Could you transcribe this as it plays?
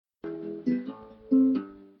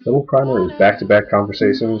Little Primer is back-to-back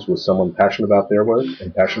conversations with someone passionate about their work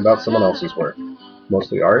and passionate about someone else's work.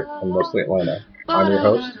 Mostly art and mostly Atlanta. I'm your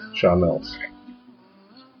host, Sean Mills.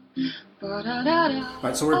 All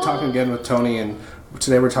right, so we're talking again with Tony, and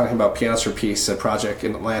today we're talking about Pianos for Peace, a project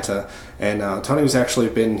in Atlanta. And Tony has actually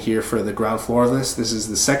been here for the ground floor of this. This is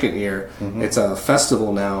the second year. Mm-hmm. It's a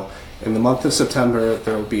festival now. In the month of September,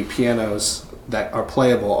 there will be pianos that are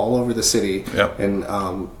playable all over the city, yep, in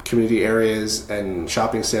community areas and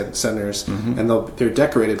shopping centers, mm-hmm, and they're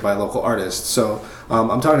decorated by local artists. So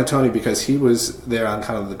I'm talking to Tony because he was there on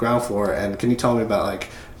kind of the ground floor. And can you tell me about like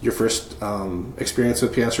your first experience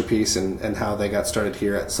with Pianos for Peace and how they got started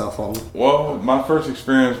here at Cell Phone? Well, my first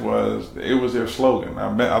experience was their slogan.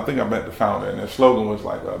 I think I met the founder, and their slogan was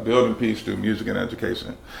like building peace through music and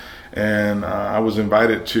education. And I was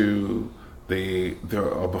invited to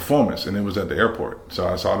a performance, and it was at the airport. So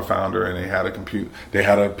I saw the founder, and they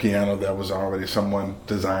had a piano that was already, someone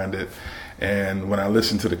designed it. And when I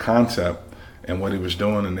listened to the concept and what he was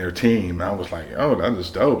doing in their team, I was like, oh, that is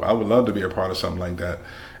dope. I would love to be a part of something like that.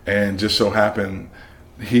 And just so happened,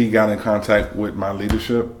 he got in contact with my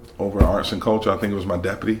leadership over arts and culture. I think it was my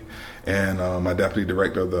deputy, and my deputy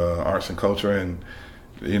director of the arts and culture. And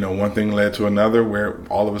one thing led to another, where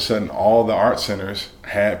all of a sudden all the art centers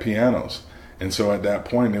had pianos. And so at that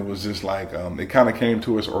point, it was just like, it kind of came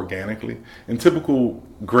to us organically. And typical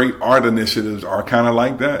great art initiatives are kind of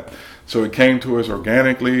like that. So it came to us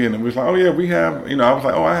organically, and it was like, oh yeah, we have, I was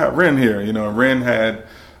like, oh, I have Ren here. And Ren had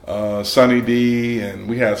Sonny D, and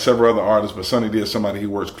we had several other artists, but Sonny D is somebody he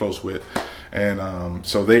works close with. And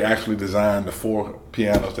so they actually designed the 4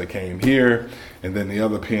 pianos that came here. And then the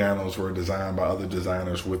other pianos were designed by other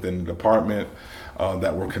designers within the department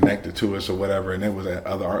that were connected to us or whatever, and it was at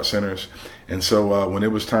other art centers. And so when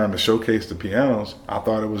it was time to showcase the pianos, I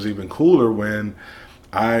thought it was even cooler when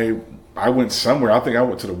I went somewhere. I think I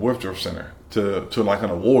went to the Woodruff Center to like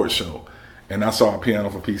an award show, and I saw a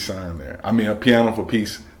Piano for Peace sign there. I mean, a Piano for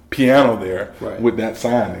Peace piano there, right, with that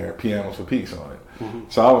sign there, Pianos for Peace on it. Mm-hmm.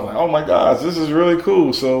 So I was like, oh my gosh, this is really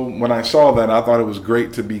cool. So when I saw that, I thought it was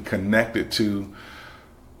great to be connected to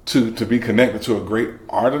be connected to a great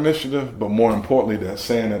art initiative, but more importantly, that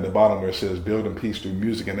saying at the bottom where it says building peace through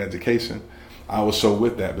music and education, I was so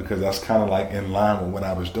with that because that's kind of like in line with what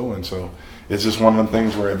I was doing. So it's just one of them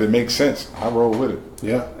things where if it makes sense, I roll with it.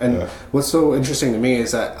 Yeah, and what's so interesting to me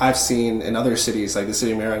is that I've seen in other cities, like the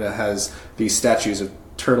city of Merida has these statues of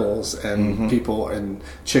turtles and mm-hmm. people and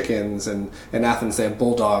chickens, and in Athens they have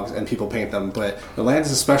bulldogs and people paint them, but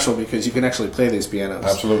Atlanta's is special because you can actually play these pianos.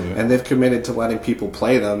 Absolutely. And they've committed to letting people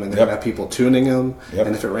play them, and they're yep. going to have people tuning them, yep.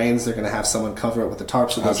 and if it rains they're going to have someone cover it with a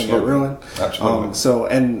tarp so it doesn't Absolutely. get ruined. Absolutely.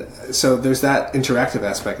 So there's that interactive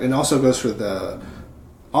aspect, and also goes for the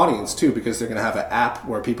audience too, because they're going to have an app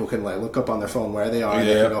where people can like look up on their phone where they are, and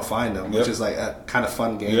they can go find them, which is like a kind of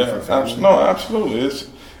fun game for families. No, absolutely.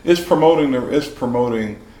 It's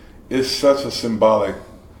promoting. It's such a symbolic,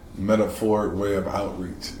 metaphoric way of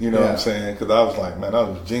outreach. You know what I'm saying? Because I was like, man, that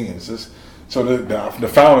was genius. So the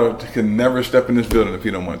founder can never step in this building if he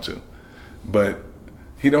don't want to, but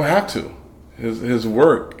he don't have to. His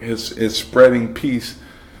work is spreading peace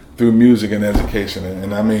through music and education,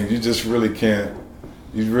 and I mean, you just really can't.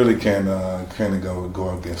 You really can't kind of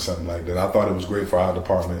go against something like that. I thought it was great for our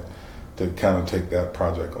department to kind of take that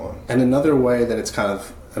project on. And another way that it's kind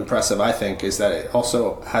of impressive, I think, is that it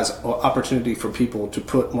also has opportunity for people to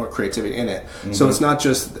put more creativity in it. Mm-hmm. So it's not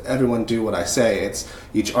just everyone do what I say. It's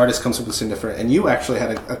each artist comes up with something different. And you actually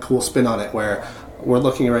had a cool spin on it where we're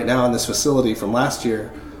looking right now in this facility from last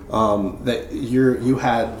year, that you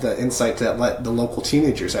had the insight to let the local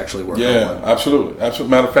teenagers actually work on. Yeah, absolutely.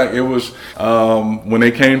 Matter of fact, it was when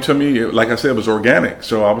they came to me, like I said, it was organic.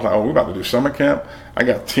 So I was like, oh, we're about to do summer camp. I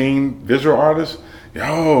got teen visual artists.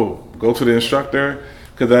 Go to the instructor,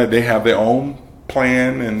 because they have their own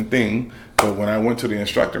plan and thing. But when I went to the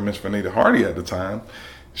instructor, Miss Vanita Hardy at the time,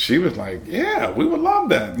 she was like, yeah, we would love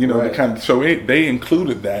that. Right. So they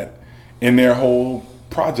included that in their whole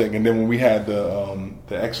project. And then when we had the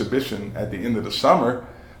exhibition at the end of the summer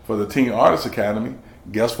for the Teen Artists Academy,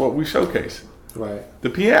 guess what we showcased? Right. The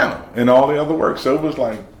piano and all the other work. So it was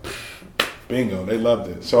like, bingo, they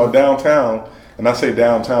loved it. So downtown, and I say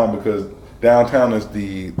downtown because downtown is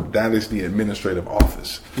the administrative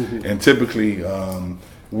office. Mm-hmm. And typically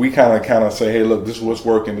we kind of say, hey, look, this is what's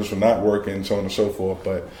working, this is not working, so on and so forth.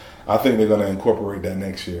 But I think they're going to incorporate that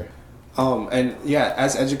next year. And yeah,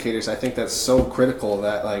 as educators, I think that's so critical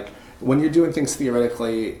that like when you're doing things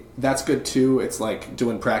theoretically, that's good too. It's like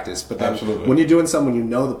doing practice. But then Absolutely. when you're doing something you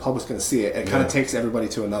know the public's going to see it, it kind of takes everybody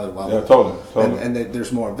to another level. Yeah, totally. And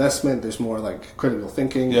there's more investment, there's more like critical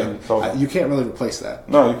thinking. Yeah, and totally. You can't really replace that.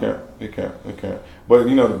 No, you can't. But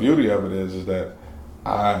the beauty of it is that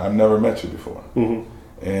I've never met you before.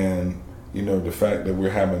 Mm-hmm. And, the fact that we're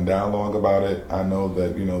having dialogue about it, I know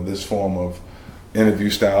that, this form of interview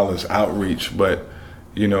style is outreach, but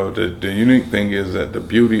the unique thing is that the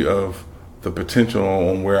beauty of the potential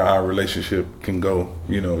on where our relationship can go,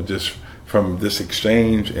 just from this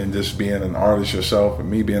exchange and just being an artist yourself and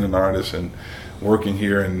me being an artist and working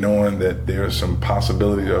here and knowing that there's some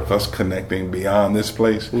possibility of us connecting beyond this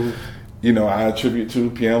place. Mm-hmm. I attribute to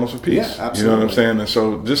Pianos for Peace. Yeah, absolutely. You know what I'm saying? And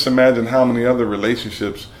so just imagine how many other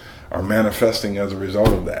relationships are manifesting as a result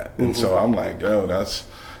of that. And so I'm like, that's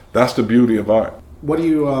the beauty of art. What are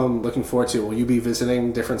you looking forward to? Will you be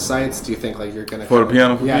visiting different sites? Do you think like you're going to... For the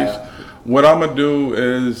Piano for Peace? Yeah. What I'm going to do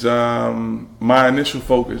is, my initial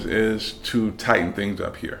focus is to tighten things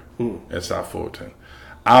up here at South Fulton.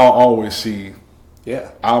 I'll always see...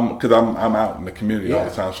 Yeah. Because I'm out in the community all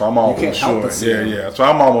the time, so I'm almost sure. So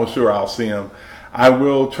I'm almost sure I'll see them. I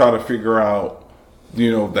will try to figure out,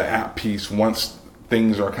 the app piece once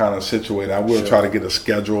things are kind of situated. I will try to get a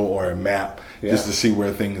schedule or a map just to see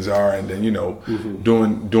where things are, and then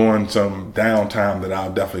during some downtime that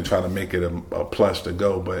I'll definitely try to make it a plus to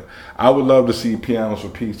go. But I would love to see Pianos for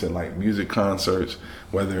Peace at like music concerts,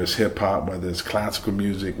 whether it's hip hop, whether it's classical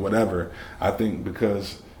music, whatever. I think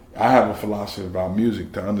because I have a philosophy about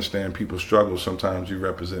music to understand people's struggles. Sometimes you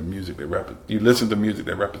represent music you listen to music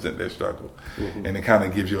that represent their struggle, and it kind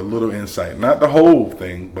of gives you a little insight, not the whole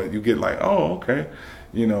thing, but you get like, oh, okay.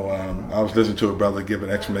 I was listening to a brother give an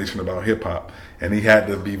explanation about hip hop, and he had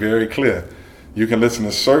to be very clear. You can listen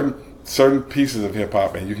to certain pieces of hip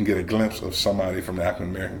hop, and you can get a glimpse of somebody from the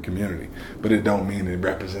African American community, but it don't mean it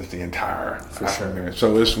represents the entire African American.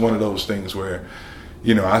 So it's one of those things where,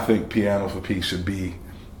 I think Pianos for Peace should be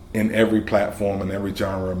in every platform and every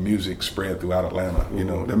genre of music spread throughout Atlanta.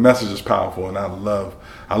 The message is powerful, and I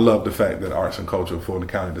love the fact that Arts and Culture of Fulton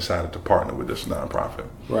County decided to partner with this nonprofit.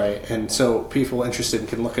 Right, and so people interested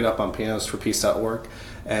can look it up on pianosforpeace.org.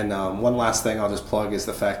 And one last thing I'll just plug is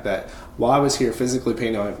the fact that while I was here physically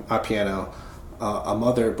playing my piano, a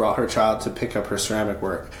mother brought her child to pick up her ceramic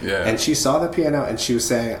work. Yeah. And she saw the piano and she was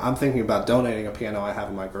saying, I'm thinking about donating a piano I have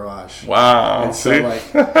in my garage. Wow. And so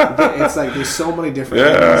it's like there's so many different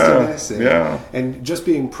angles to this. And just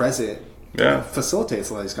being present facilitates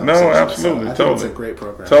a lot of these conversations. No, absolutely. So I think it's a great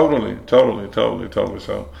program. Totally.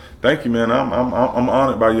 So thank you, man. I'm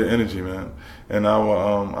honored by your energy, man. And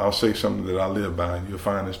I'll say something that I live by, and you'll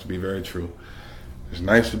find this to be very true. It's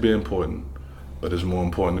nice to be important, but it's more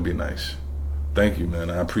important to be nice. Thank you, man.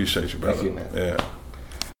 I appreciate you, brother. Thank you, man. Yeah.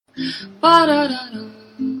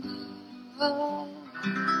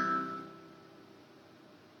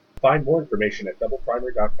 Find more information at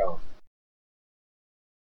doubleprimary.com.